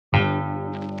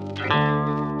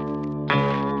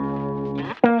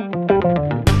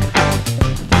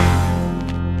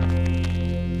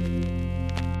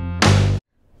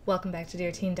Welcome back to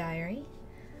Dear Teen Diary.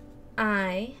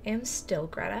 I am still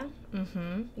Greta.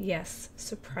 Yes,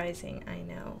 surprising, I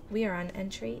know. We are on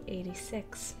entry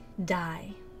 86.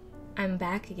 Die. I'm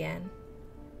back again.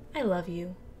 I love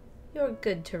you. You're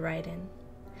good to write in.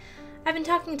 I've been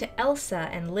talking to Elsa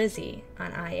and Lizzie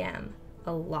on IM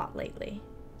a lot lately.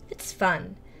 It's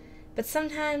fun, but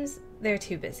sometimes they're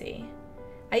too busy.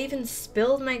 I even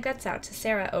spilled my guts out to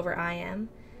Sarah over IM,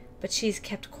 but she's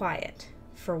kept quiet,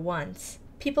 for once.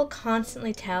 People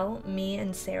constantly tell me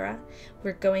and Sarah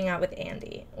we're going out with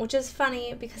Andy, which is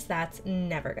funny because that's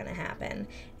never gonna happen.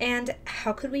 And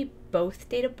how could we both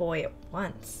date a boy at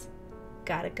once?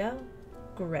 Gotta go,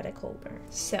 Greta Colbert.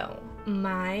 So,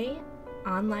 my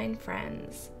online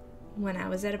friends, when I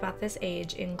was at about this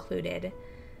age, included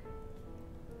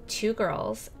two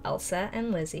girls, Elsa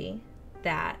and Lizzie,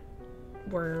 that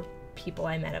were people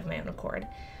I met of my own accord.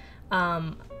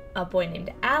 A boy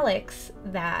named Alex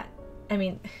that, I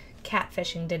mean,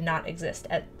 catfishing did not exist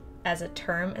as a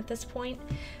term at this point,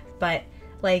 but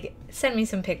like sent me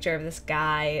some picture of this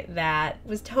guy that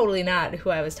was totally not who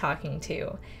I was talking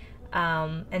to,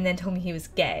 and then told me he was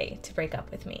gay to break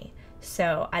up with me.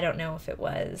 So I don't know if it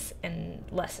was a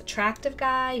less attractive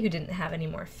guy who didn't have any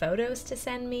more photos to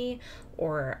send me,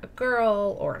 or a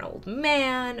girl, or an old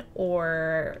man,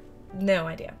 or no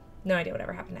idea. No idea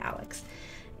whatever happened to Alex.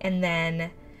 And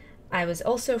then I was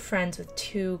also friends with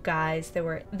two guys that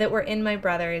were in my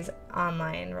brother's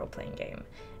online role-playing game,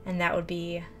 and that would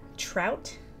be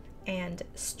Trout and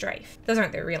Strife. Those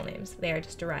aren't their real names. They are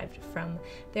just derived from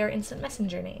their instant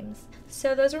messenger names.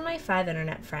 So those were my 5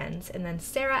 internet friends, and then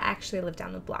Sarah actually lived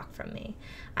down the block from me.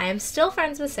 I am still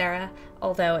friends with Sarah,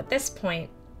 although at this point,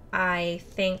 I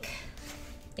think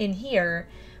in here,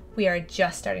 we are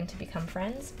just starting to become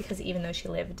friends, because even though she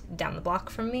lived down the block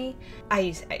from me, I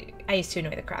used to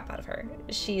annoy the crap out of her.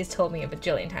 She's told me a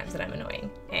bajillion times that I'm annoying,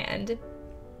 and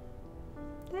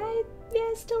I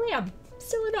still am.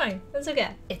 Still annoying. That's okay.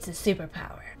 It's a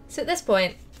superpower. So at this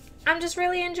point, I'm just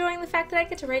really enjoying the fact that I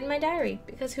get to write in my diary,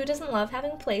 because who doesn't love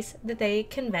having a place that they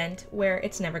can vent where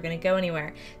it's never going to go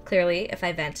anywhere? Clearly, if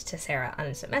I vent to Sarah on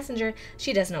Instant Messenger,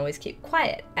 she doesn't always keep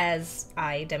quiet, as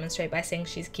I demonstrate by saying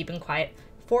she's keeping quiet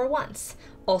for once.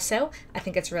 Also, I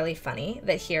think it's really funny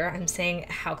that here I'm saying,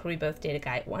 how could we both date a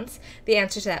guy at once? The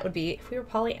answer to that would be if we were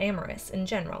polyamorous in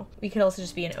general. We could also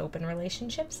just be in open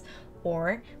relationships,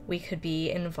 or we could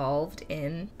be involved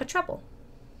in a trouble,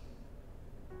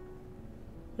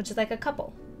 which is like a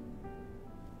couple,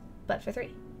 but for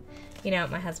 3. You know,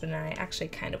 my husband and I actually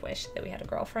kind of wish that we had a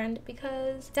girlfriend,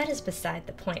 because that is beside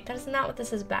the point. That is not what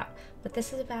this is about. What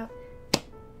this is about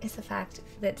is the fact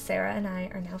that Sarah and I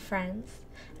are now friends,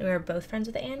 and we were both friends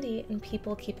with Andy, and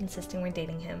people keep insisting we're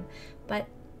dating him, but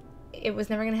it was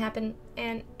never going to happen,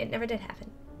 and it never did happen.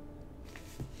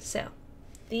 So,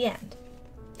 the end.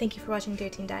 Thank you for watching Dear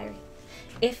Teen Diary.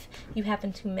 If you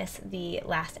happen to miss the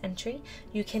last entry,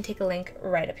 you can take a link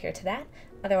right up here to that.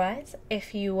 Otherwise,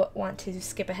 if you want to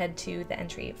skip ahead to the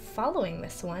entry following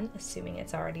this one, assuming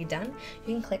it's already done,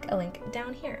 you can click a link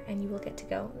down here and you will get to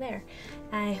go there.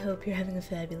 I hope you're having a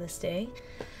fabulous day.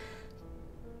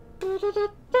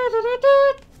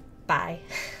 Bye.